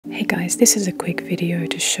Hey guys, this is a quick video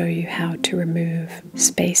to show you how to remove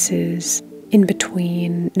spaces in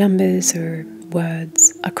between numbers or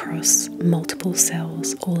words across multiple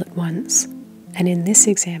cells all at once. And in this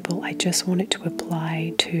example, I just want it to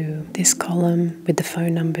apply to this column with the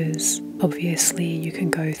phone numbers. Obviously, you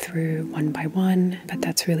can go through one by one, but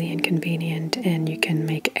that's really inconvenient and you can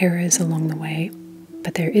make errors along the way.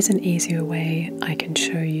 But there is an easier way I can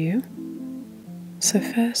show you. So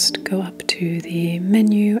first, go up to the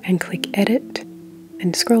menu and click Edit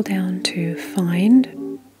and scroll down to Find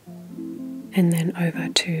and then over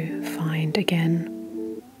to Find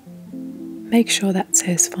again. Make sure that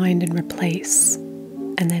says Find and Replace,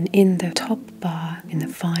 and then in the top bar, in the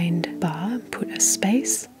Find bar, put a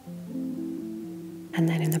space, and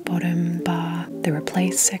then in the bottom bar, the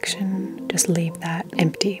Replace section, just leave that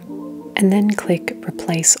empty, and then click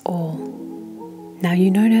Replace All. Now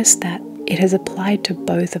you notice that it has applied to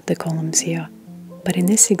both of the columns here, but in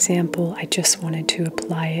this example I just wanted to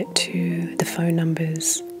apply it to the phone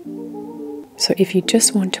numbers. So if you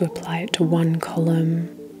just want to apply it to one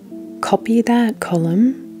column, copy that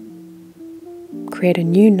column, create a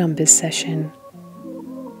new numbers session,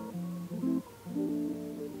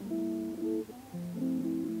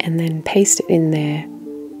 and then paste it in there,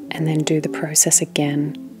 and then do the process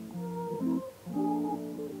again.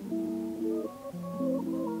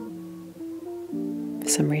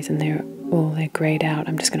 For some reason they're grayed out.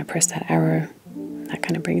 I'm just going to press that arrow. That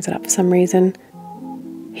kind of brings it up for some reason.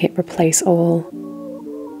 Hit Replace All,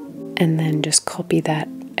 and then just copy that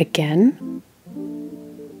again.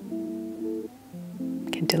 You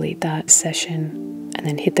can delete that session, and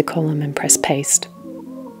then hit the column and press Paste.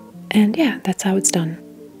 And yeah, that's how it's done.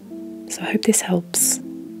 So I hope this helps.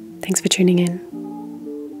 Thanks for tuning in.